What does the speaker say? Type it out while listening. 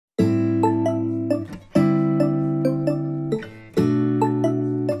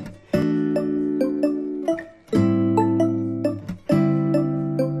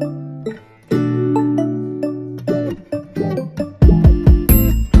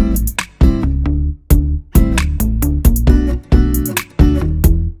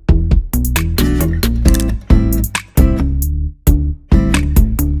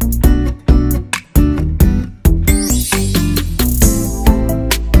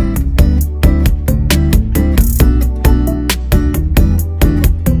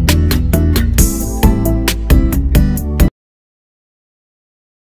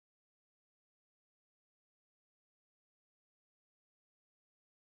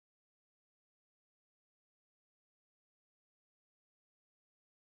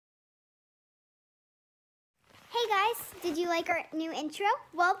Hey guys, did you like our new intro?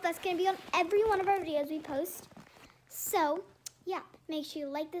 Well, that's going to be on every one of our videos we post. So, yeah, make sure you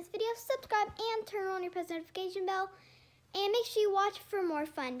like this video, subscribe, and turn on your post notification bell. And make sure you watch for more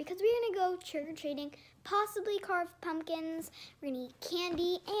fun because we're going to go trick-or-treating, possibly carve pumpkins, we're going to eat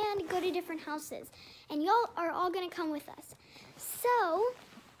candy, and go to different houses. And y'all are all going to come with us. So,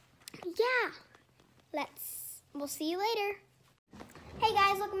 yeah, we'll see you later. Hey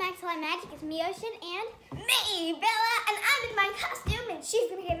guys, welcome back to Live Magic. It's me, Ocean, and me, Bella, and I'm in my costume, and she's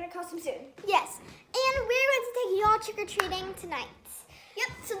gonna get in her costume soon. Yes, and we're going to take y'all trick-or-treating tonight.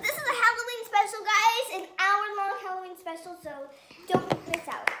 Yep, so this is a Halloween special, guys, an hour-long Halloween special, so don't miss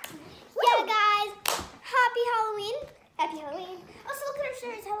out. Yeah, guys, happy Halloween. Happy Halloween. Also, look at her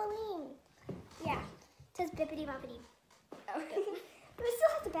shirt, it's Halloween. Yeah, it says bippity-boppity. Oh. But it still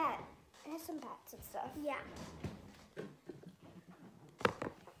has a bat. It has some bats and stuff. Yeah.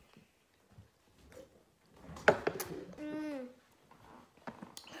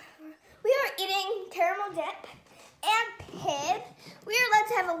 We are eating caramel dip and pib. We are allowed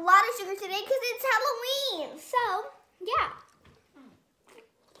to have a lot of sugar today because it's Halloween. So, yeah.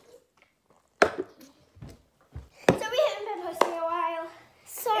 So we haven't been posting in a while.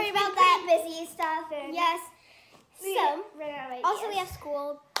 Sorry It's about been that. pretty busy stuff. And Yes. we So, ran out of ideas. also we have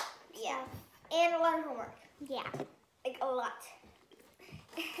school. Yeah. And a lot of homework. Yeah. Like a lot.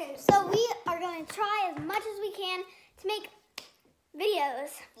 So we are going to try as much as we can to make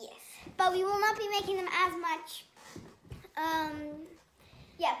videos. Yes. But we will not be making them as much.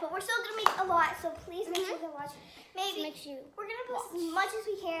 Yeah, but we're still gonna make a lot, so please make sure to watch. Maybe Make sure you we're gonna post as much as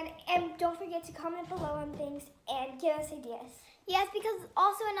we can, and don't forget to comment below on things and give us ideas. Yes, because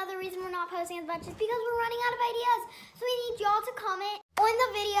also another reason we're not posting as much is because we're running out of ideas. So we need y'all to comment on the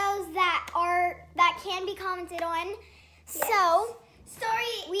videos that can be commented on. Yes. So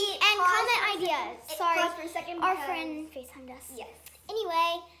And comment ideas. Sorry, Pause for a second. our because- friend FaceTimed us. Yes.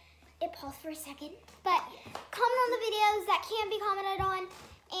 Anyway, it paused for a second, but comment on the videos that can be commented on,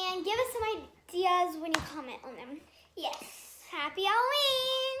 and give us some ideas when you comment on them. Yes. Happy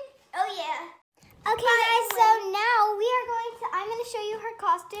Halloween! Oh yeah. Okay, guys, so now I'm going to show you her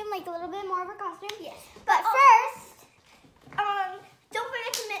costume, like a little bit more of her costume. Yes. But first, don't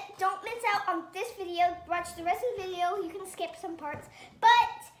forget to don't miss out on this video. Watch the rest of the video. You can skip some parts, but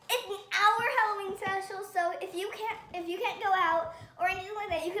it's our Halloween special. So if you can't go out or anything like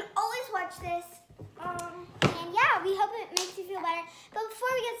that, you can always watch this. and yeah, we hope it makes you feel better. But before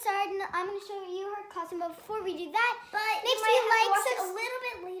we get started, I'm going to show you her costume. But before we do that, But make you sure might you have to like, watch it a little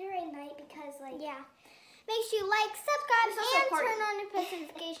bit later at night because make sure you like, subscribe, There's also and a part- turn on your post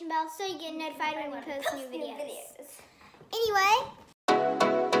notification bell so you get notified when we post new videos. videos. Anyway.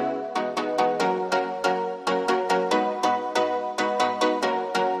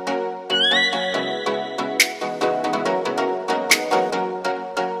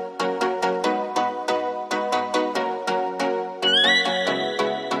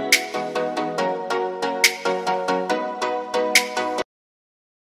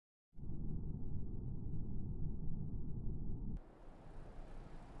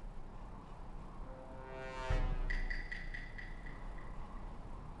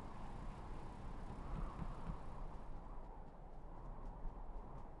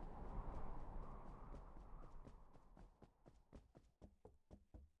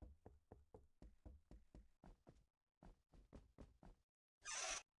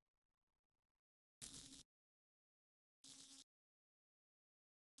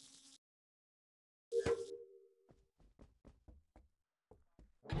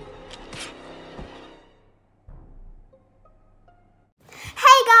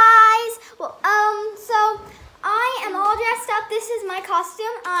 So I am all dressed up. This is my costume.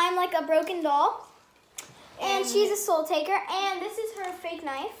 I'm like a broken doll. And she's a soul taker. And this is her fake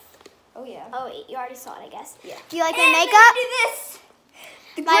knife. Oh yeah. Oh wait, you already saw it, I guess. Yeah. Do you like And my then makeup? do this.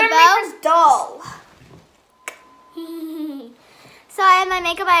 The My Glitter bow? Maker's doll. So I have my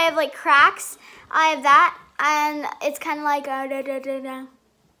makeup. I have like cracks. I have that. And it's kind of like Okay,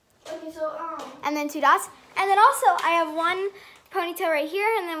 so and then 2 dots. And then also I have one ponytail right here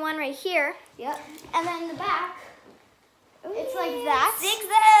and then one right here. Yep. And then the back, it's like Ooh, that.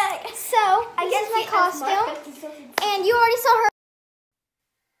 Zigzag. So I this guess is my costume. costume. And you already saw her.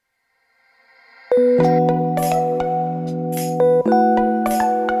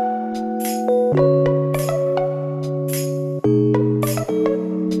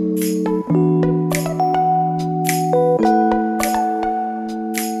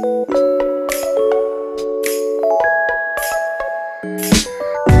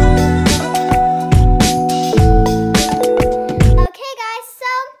 Okay guys,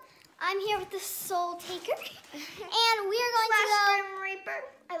 so I'm here with the soul taker.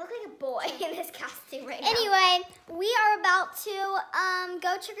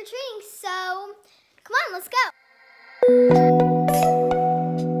 trick-or-treating, so come on, let's go.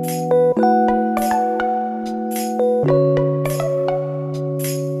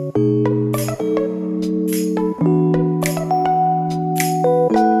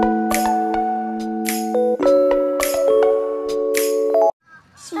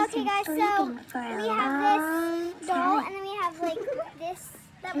 Okay guys, so we have this doll, and then we have like this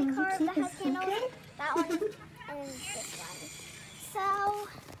that we carved that has candles, that one, and this one. So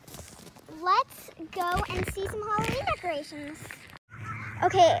let's go and see some Halloween decorations.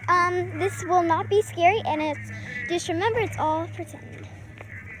 Okay, this will not be scary, and it's just remember it's all pretend.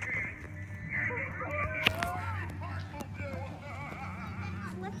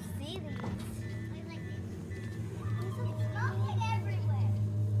 Let's see these.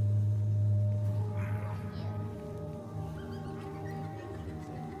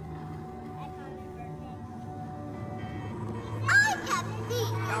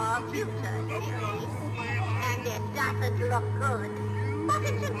 And it doesn't look good, but it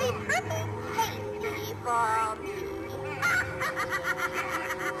should be pretty tasty for me.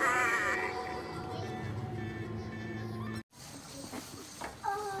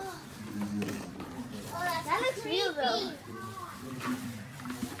 That looks real though.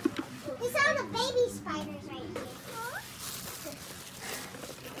 These are the baby spiders right here.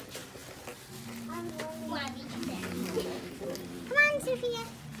 Come on, Sophia.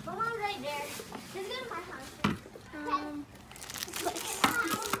 Come on right there. Let's go to my house.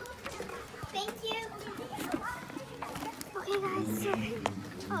 Thank you. Okay, guys. So,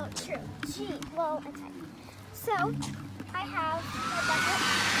 oh, true. Gee, well, it's fine. So, I have my bucket.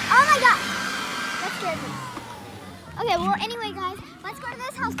 Oh my God! That scared me. Okay, well, anyway, guys, let's go to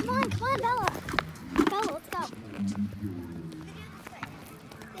this house. Come on, Bella. Bella, let's go.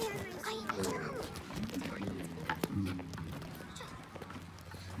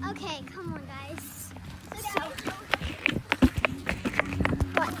 Okay, come on, guys. So,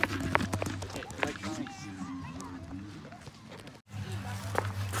 what?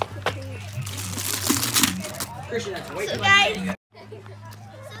 So guys,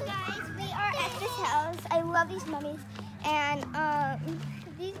 we are at this house. I love these mummies, and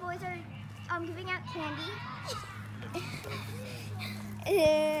these boys are giving out candy.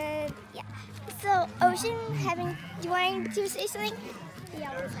 And yeah. So Ocean, do you want to say something?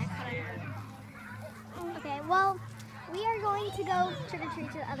 Yeah, what is that? Okay, well, we are going to go trick or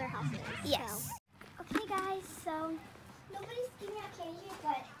treat to the other houses. Yes. So. Okay, guys. So nobody's giving out candy here,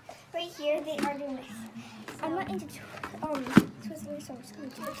 but right here they are doing this. So, I'm not into Twizzlers, so I'm just going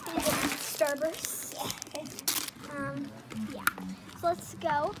to Starburst. Yeah. Okay. Yeah. So let's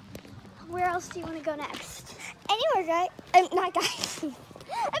go. Where else do you want to go next? Anywhere, guys. Not guys.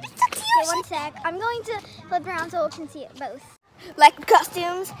 I'm just stuck to you. Okay, one sec. I'm going to flip around so we can see it both. Like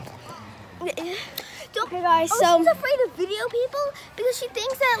costumes. Okay, guys. So she's afraid of video people because she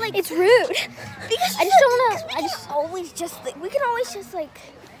thinks that like it's rude. Because I just don't want to. We can always just like.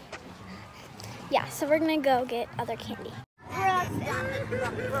 Yeah. So we're gonna go get other candy.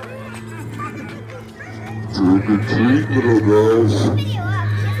 Trick or treat, little girls.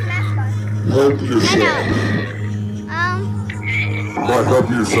 Help yourself. By help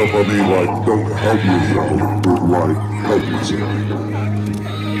yourself, I mean like don't help yourself, but like help yourself.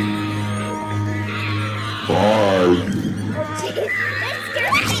 Bye.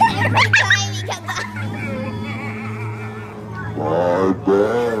 Bye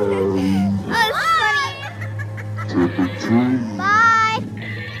bye. Oh, Trick or treat. bye.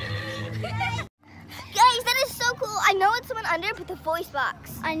 Guys, that is so cool. I know it's someone under, but the voice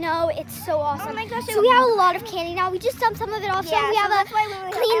box. I know, it's so awesome. Oh my gosh. So we have a lot of candy now. We just dumped some of it off. Yeah, so we have a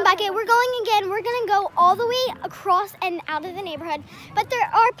clean bucket. We're going again. We're going to go all the way across and out of the neighborhood. But there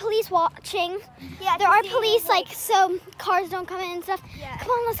are police watching. Yeah, there are police, like, so cars don't come in and stuff. Yeah. Come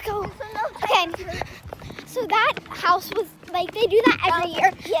on, let's go. Okay. So that house was, like, they do that every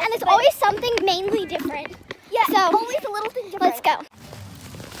year. Yes, and it's always something mainly different. Yeah, so always a little thing different. Let's go.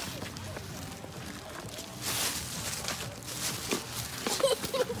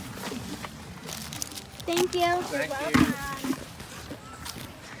 Thank you. Thank you.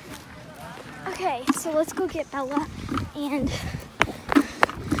 Okay, so let's go get Bella and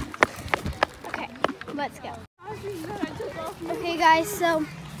okay, let's go. Okay guys, so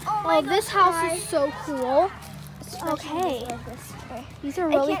this house is so cool. Okay. These are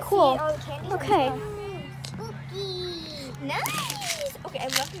really cool. Okay. Nice. Okay, I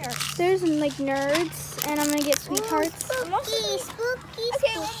love nerds. There's like nerds, and I'm gonna get sweethearts. Spooky.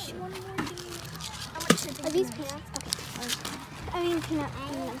 Okay, one more thing. Are these peanuts? Okay. I mean peanut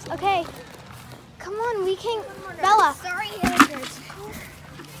M&Ms. Okay. Come on, we can. Bella. Sorry, nerds.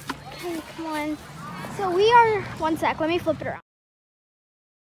 Okay, come on. So we are, one sec, let me flip it around.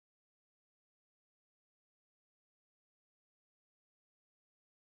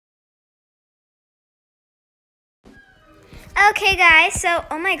 Okay guys, so,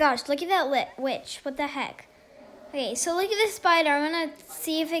 oh my gosh, look at that witch. What the heck? Okay, so look at this spider. I'm gonna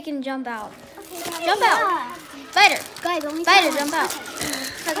see if it can jump out. Okay, guys. Jump out. Spider. Guys, only Spider, jump out.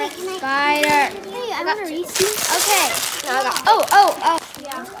 Okay, spider. Hey, I got a Reese's. Okay. Now I got, oh.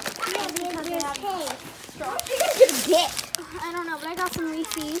 Yeah. I don't know, but I got some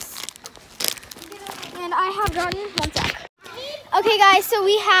Reese's. And I have gotten, one sec. Okay guys, so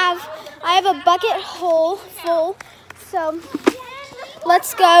I have a bucket full. So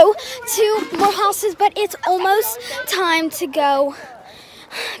let's go to more houses, but it's almost time to go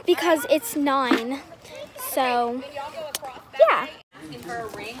because it's 9. So yeah. Asking for a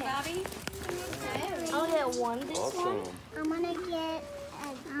ring, Bobby? I'll get one. This one. I'm gonna get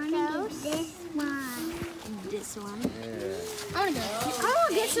this one. This one. Yeah. I want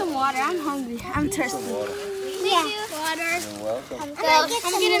to get some water. I'm hungry. I'm thirsty. Yeah. Water. You're welcome. I'm gonna get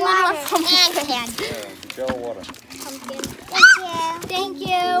some water and candy. Yeah, Joe, water. Thank you.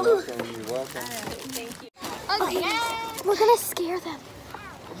 You're welcome. You're welcome. Okay. We're gonna scare them.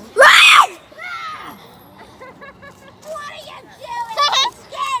 What are you doing? You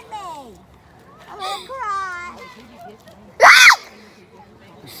scared me. I'm gonna cry.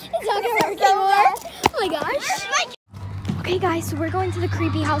 It's not gonna work anymore. Oh my gosh. Okay guys, so we're going to the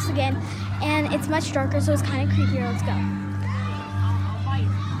creepy house again. And it's much darker, so it's kind of creepier. Let's go.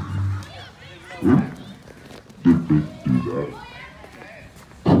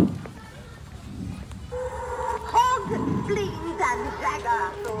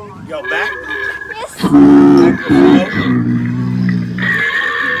 Yo, back. Yes.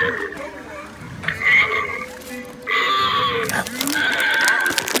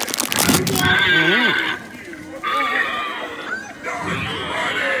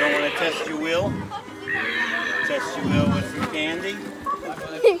 Don't want to test your will? Test your will with some candy?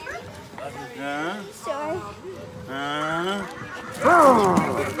 Sorry.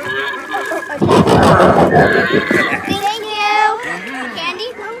 Thank you. Candy?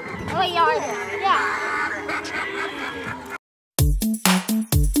 Oh, yeah.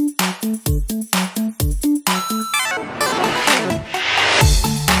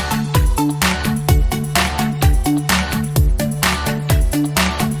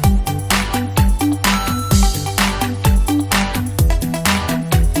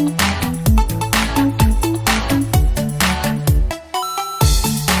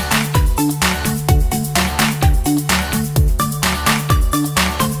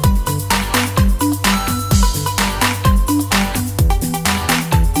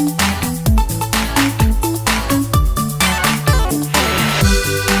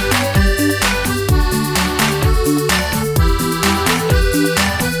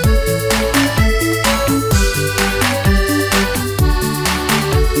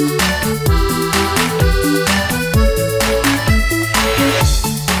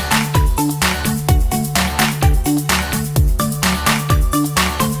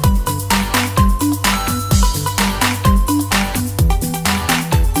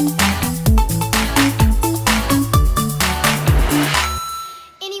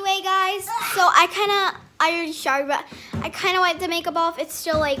 I already showered, but I kind of wiped the makeup off. It's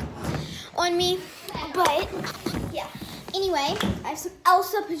still like on me, but yeah. Anyway, I have some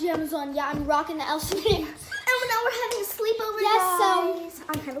Elsa pajamas on. Yeah, I'm rocking the Elsa pajamas. And now we're having a sleepover, Yes, guys.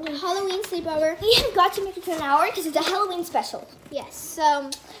 On Halloween. Halloween sleepover. We have got to make it to an hour because it's a Halloween special. Yes, so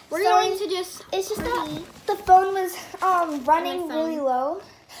we're going to just. It's just that the phone was running phone. really low.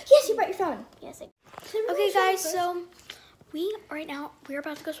 Yes, you brought your phone. Yes. Okay, guys. So right now we're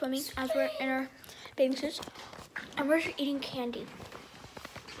about to go swimming as we're in our bathing suits, and we're eating candy.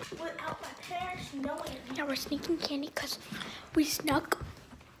 Without my parents knowing. Yeah, we're sneaking candy because we snuck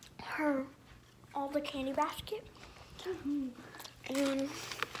her all the candy basket. And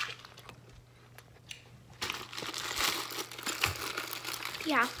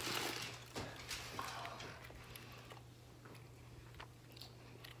yeah.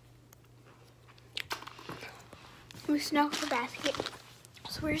 We snuck the basket,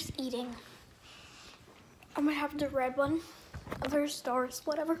 so we're just eating. I'm gonna have the red one, other stars,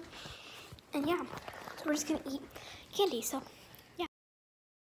 whatever. And yeah, so we're just gonna eat candy, so yeah.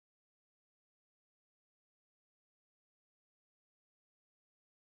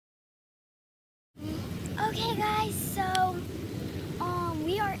 Okay guys, so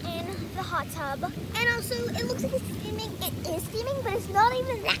we are in the hot tub. And also, it looks like it's steaming. It is steaming, but it's not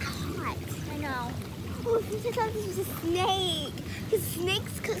even that hot. I know. Oh, I thought this was a snake. Because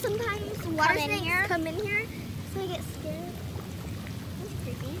snakes sometimes, water Come in snakes here. come in here, so I get scared. That's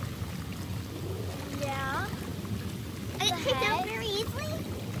creepy. Yeah. I get The creeped out heck? very easily.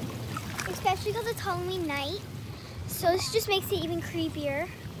 Especially because it's Halloween night. So this just makes it even creepier.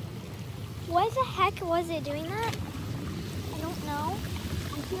 Why the heck was it doing that? I don't know.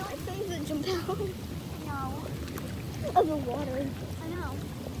 I feel like things would jump out No. of the water. I know.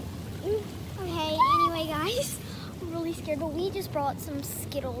 Okay, anyway guys, we're really scared, but we just brought some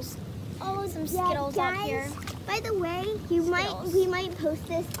Skittles. Oh, Some Skittles out here. By the way, we might post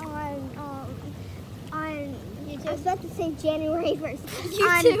this on YouTube. I was about to say January 1st.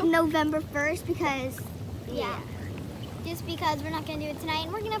 YouTube. On November 1st because Yeah. Just because we're not gonna do it tonight,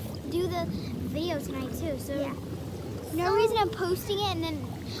 and we're gonna do the video tonight too. So Yeah. no reason of posting it and then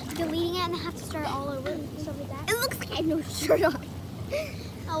deleting it and have to start all over and stuff like that. It looks like I have no shirt on.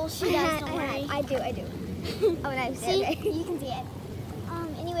 Oh, well, she does. Don't worry. I do. Oh, and I See, you can see it.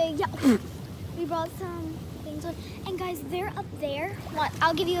 Anyway, yeah, we brought some things on, and guys, they're up there. What?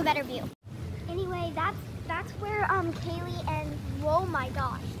 I'll give you a better view. Anyway, that's where Kaylee and oh my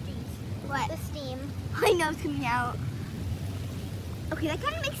gosh, geez, What? the steam. I know it's coming out. Okay, that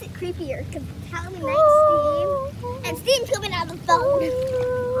kind of makes it creepier because Halloween night steam and steam coming out of the phone.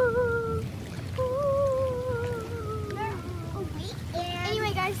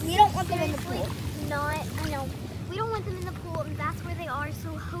 Anyway, guys, We don't want them in the seriously pool. Not, I know. We don't want them in the pool, and that's where they are. So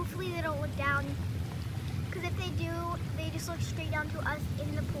hopefully they don't look down. Because if they do, they just look straight down to us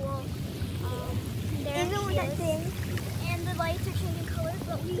in the pool. There Even with she that is. thing. And the lights are changing colors,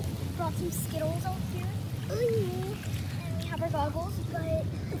 but we brought some Skittles out here. Ooh. And we have our goggles, but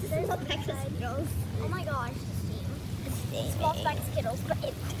It's a there's small the pack of inside. Skittles. Oh my gosh, the steam. Steam. Small pack of Skittles, but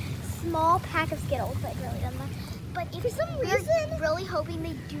it's small pack of Skittles, but it really doesn't matter. But if For some we're reason- really hoping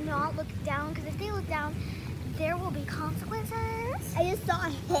they do not look down, because if they look down, there will be consequences. I just saw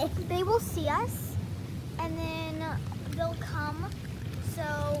it. They will see us, and then they'll come. So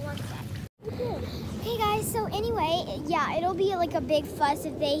one sec. Okay, guys. So anyway, yeah, it'll be like a big fuss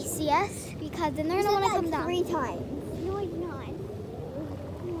if they see us, because then they're gonna want to come down. 3 times. No, I do not.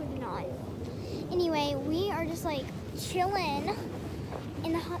 No, I do not. Anyway, we are just like chilling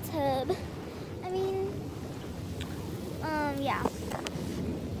in the hot tub. I mean, yeah.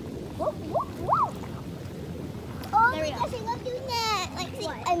 Whoop, whoop, whoop. Oh There my we go. gosh, I love doing that. Like, see,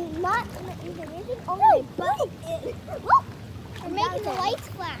 What? I'm not using music, only my butt. Whoop. We're making the lights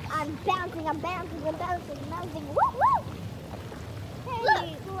flash. I'm bouncing, I'm bouncing, I'm bouncing, I'm bouncing. Whoop, whoop. Hey, Look,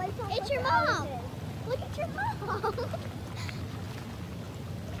 the lights on it's the your outside. mom. Look at your mom.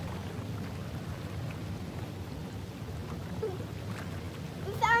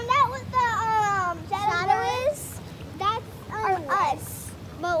 We found out what the shadow is. That's us.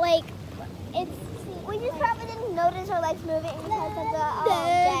 But like, it's We just probably didn't notice our legs moving because of the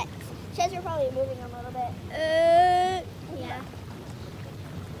jets. Jets are probably moving a little bit. yeah.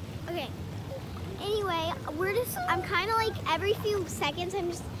 Okay. Anyway, I'm kind of like every few seconds I'm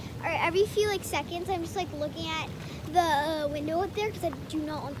just like looking at the window up there because I do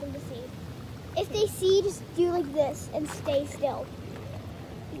not want them to see. If they see, just do like this and stay still.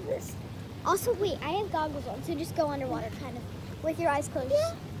 Like this. Also, wait, I have goggles on, so just go underwater kind of with your eyes closed.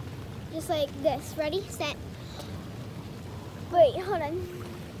 Yeah. Just like this. Ready, set. Wait, hold on.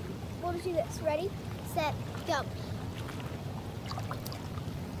 We'll just do this. Ready, set, go.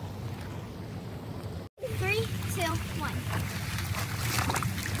 3, 2, 1.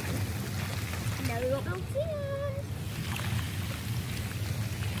 Now we won't be able to see us.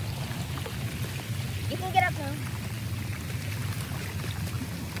 You can get up now.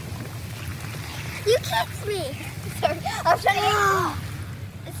 You kicked me. Sorry, I was trying to get.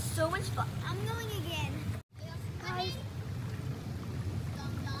 It's so much fun. I'm going again. Guys,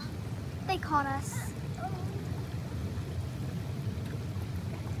 they caught us.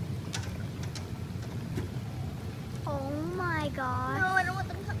 Oh my gosh. No, I don't want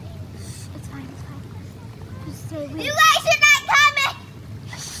them coming. It's fine, it's fine. Just say we. You guys are not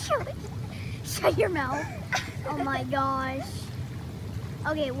coming. Shut your mouth. Oh my gosh.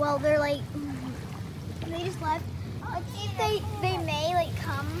 Okay, well they're like, they just left. Let's see if they may like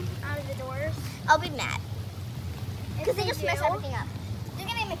come out of the doors. I'll be mad. If Because they just mess do- everything up. They're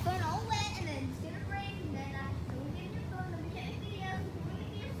gonna make my phone all wet, and then it's gonna break, and then I don't get your phone, let me get videos, let me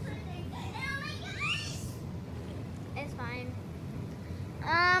get something, and oh my gosh! It's fine.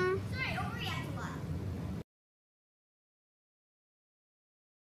 Sorry, overreact a lot.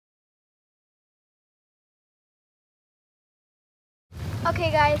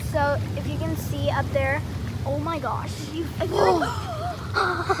 Okay guys, so if you can see up there, oh my gosh. I feel like,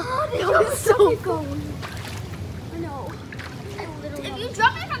 that was so cold. I know. I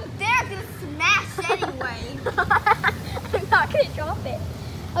I'm not gonna drop it.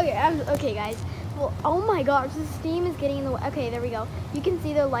 Okay, okay, guys. Well, oh my gosh, the steam is getting in the way. Okay, there we go. You can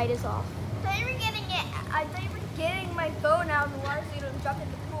see the light is off. I thought you were getting my phone out of the water so you don't drop it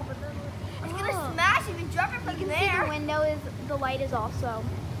in the pool, but then it's gonna smash if you drop it from You can there. see the window is, the light is off, so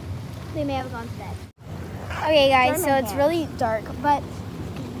they may have gone to bed. Okay, guys, so it's really dark, but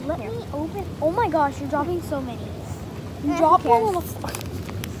let me open. Oh my gosh, you're dropping so many. You dropped one little.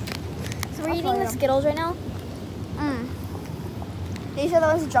 So we're eating the Skittles right now. These are the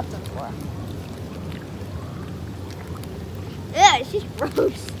ones you dropped them for. Yeah, it's just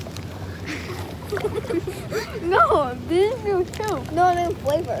gross. No, this is new too. No, new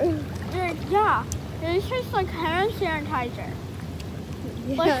flavor. Yeah, it tastes like hand sanitizer.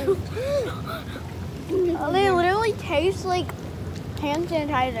 Like, they literally taste like hand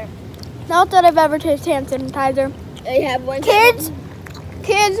sanitizer. Not that I've ever tasted hand sanitizer. I have one. Kids,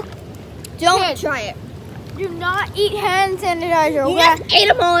 Don't kids. try it. Do not eat hand sanitizer. You Okay? just ate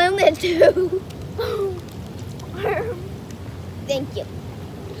them all in there too. Thank you.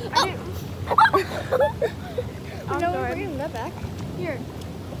 I'm No, sorry. we're giving that back. Here.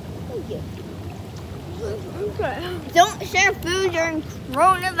 Thank you. Okay. Don't share food during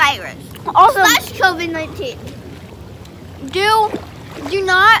coronavirus. Also, / COVID-19. do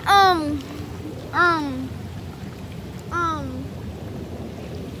not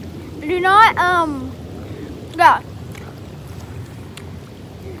do not yeah.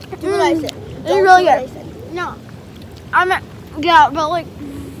 Do what I said. It's Don't really do what I good. said. No, yeah, but like,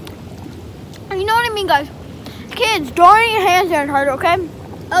 you know what I mean, guys. Kids, don't eat hand sanitizer, okay?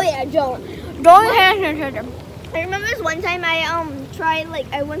 Oh yeah, don't. Don't eat hand sanitizer. I remember this one time I tried, like,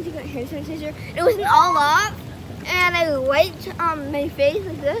 I went to get hand sanitizer. It wasn't all off, and I wiped my face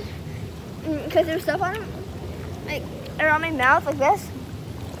like this because there was stuff on it, like around my mouth like this.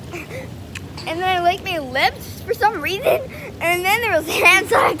 And then I licked my lips for some reason, and then there was hand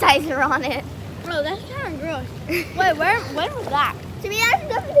sanitizer on it. Oh, that's kind of gross. Wait, when was that? To me, that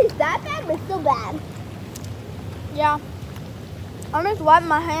doesn't taste that bad, but it's still bad. Yeah. I'm just wiping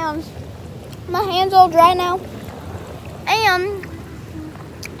my hands. My hands all dry now. And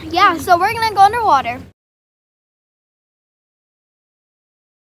yeah, so we're gonna go underwater.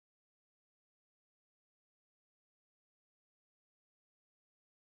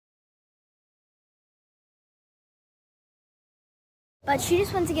 But she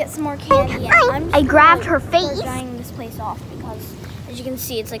just went to get some more candy. And I grabbed her We're face. drying this place off because, as you can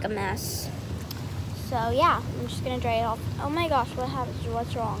see, it's like a mess. So yeah, I'm just gonna dry it off. Oh my gosh, what happened?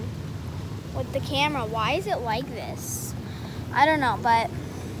 What's wrong with the camera? Why is it like this? I don't know, but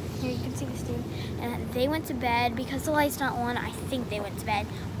here you can see the steam. And they went to bed because the light's not on. I think they went to bed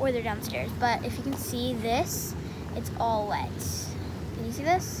or they're downstairs. But if you can see this, it's all wet. Can you see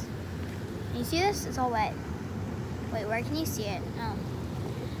this? Can you see this? It's all wet. Wait, where can you see it? Oh.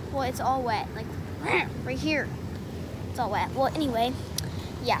 Well, it's all wet. Like, right here. It's all wet. Well, anyway,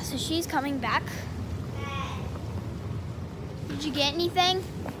 yeah, so she's coming back. Did you get anything?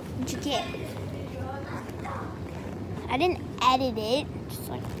 What'd you get? I didn't edit it. Just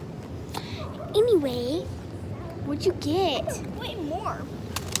like... Anyway, what'd you get? Way more.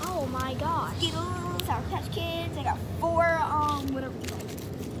 Oh my gosh. Skittles, Sour Patch Kids. I got 4, whatever you call them.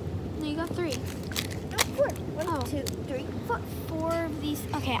 No, you got 3. No, 4. 1, 2, 3, 4. 4 of these.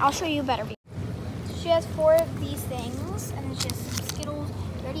 Okay, I'll show you better. She has 4 of these things, and then she has some Skittles.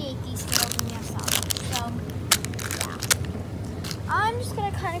 We already ate these Skittles, and we have some. So, yeah. I'm just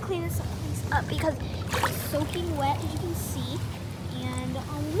gonna kind of clean this up because it's soaking wet, as you can see. And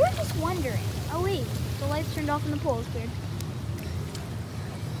we were just wondering. Oh wait, the lights turned off in the pool. It's weird.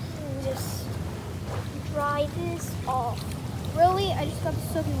 Let me just dry this off. Really? I just got this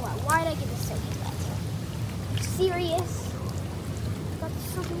soaking wet. Why did I get this soaking wet? Are you serious? I got this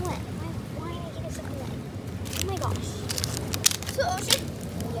soaking wet. Why did I get it soaking wet? Oh my gosh. So, Ocean,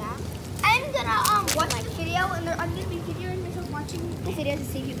 Yeah. I'm gonna watch this video, and I'm gonna be videoing myself watching the video to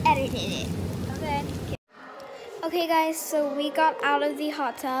see if you edited it. Okay. Okay guys, so we got out of the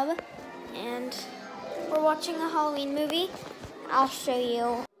hot tub and we're watching a Halloween movie. I'll show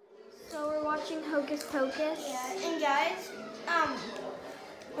you. So we're watching Hocus Pocus. Yeah, and guys,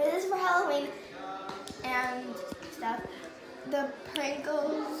 this is for Halloween and stuff. The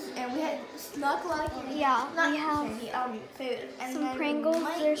Pringles, and we had snuck like Yeah, not we have candy, food. And some then Pringles. we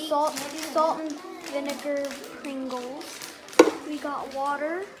might There's eat salt candy. and vinegar Pringles. We got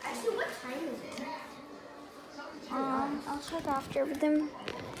water. Actually, what time is it? I'll check after, but then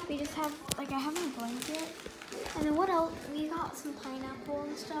we just have, like, I have a blanket. And then what else? We got some pineapple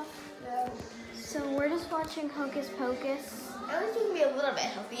and stuff. Yeah. So we're just watching Hocus Pocus. At least we can be a little bit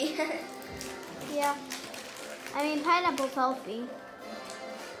healthy. Yeah. I mean, pineapple selfie.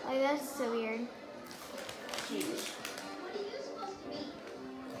 Like, that's so weird.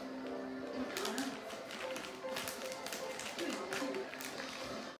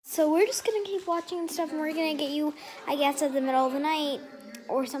 So we're just gonna keep watching and stuff, and we're gonna get you, I guess, at the middle of the night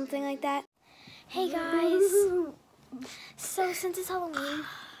or something like that. Hey guys. So since it's Halloween,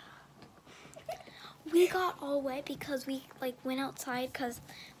 we got all wet because we went outside because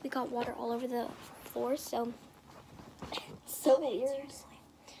we got water all over the floor. So weird.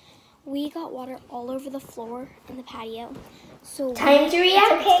 We got water all over the floor in the patio. So Time to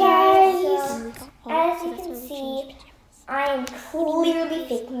react, okay, guys. So As you can see, I am clearly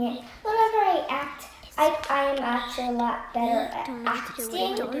faking it. Whenever I act, I am actually a lot better at acting. It's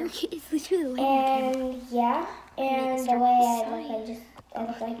literally the And yeah, and the way I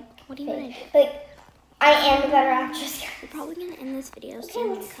look like What do you want to do? Like, I am a better actress. We're probably gonna end this video Okay,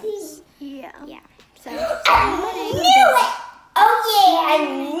 soon let's because see. yeah. So I knew it! Oh yeah, I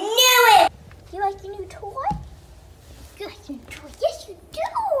knew it! you like your new toy? You like your new toy? Yeah.